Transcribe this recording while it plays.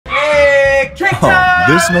Oh,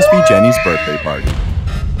 this must be Jenny's birthday party.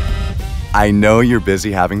 I know you're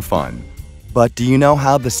busy having fun, but do you know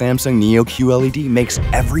how the Samsung Neo QLED makes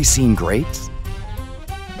every scene great?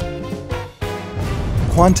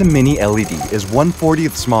 Quantum Mini LED is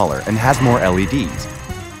 1/40th smaller and has more LEDs.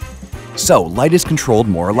 So, light is controlled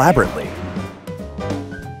more elaborately.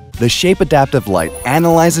 The Shape Adaptive Light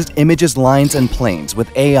analyzes images, lines, and planes with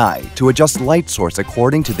AI to adjust light source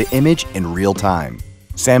according to the image in real time.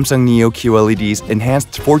 Samsung Neo QLED's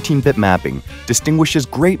enhanced 14-bit mapping distinguishes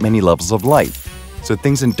great many levels of light, so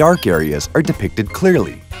things in dark areas are depicted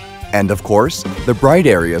clearly. And of course, the bright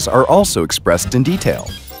areas are also expressed in detail.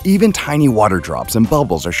 Even tiny water drops and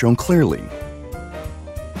bubbles are shown clearly.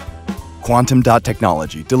 Quantum dot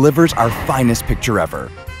technology delivers our finest picture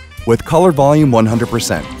ever. With color volume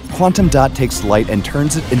 100%, Quantum dot takes light and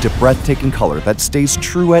turns it into breathtaking color that stays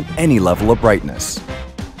true at any level of brightness.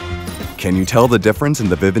 Can you tell the difference in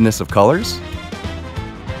the vividness of colors?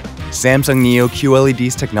 Samsung Neo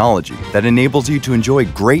QLED's technology that enables you to enjoy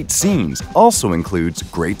great scenes also includes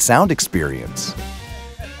great sound experience.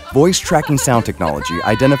 Voice tracking sound technology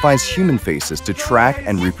identifies human faces to track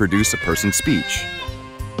and reproduce a person's speech.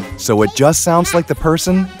 So it just sounds like the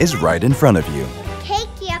person is right in front of you.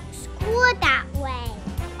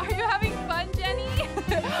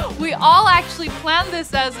 We all actually planned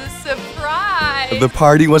this as a surprise. The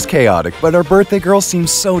party was chaotic, but our birthday girl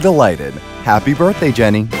seems so delighted. Happy birthday,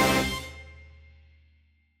 Jenny.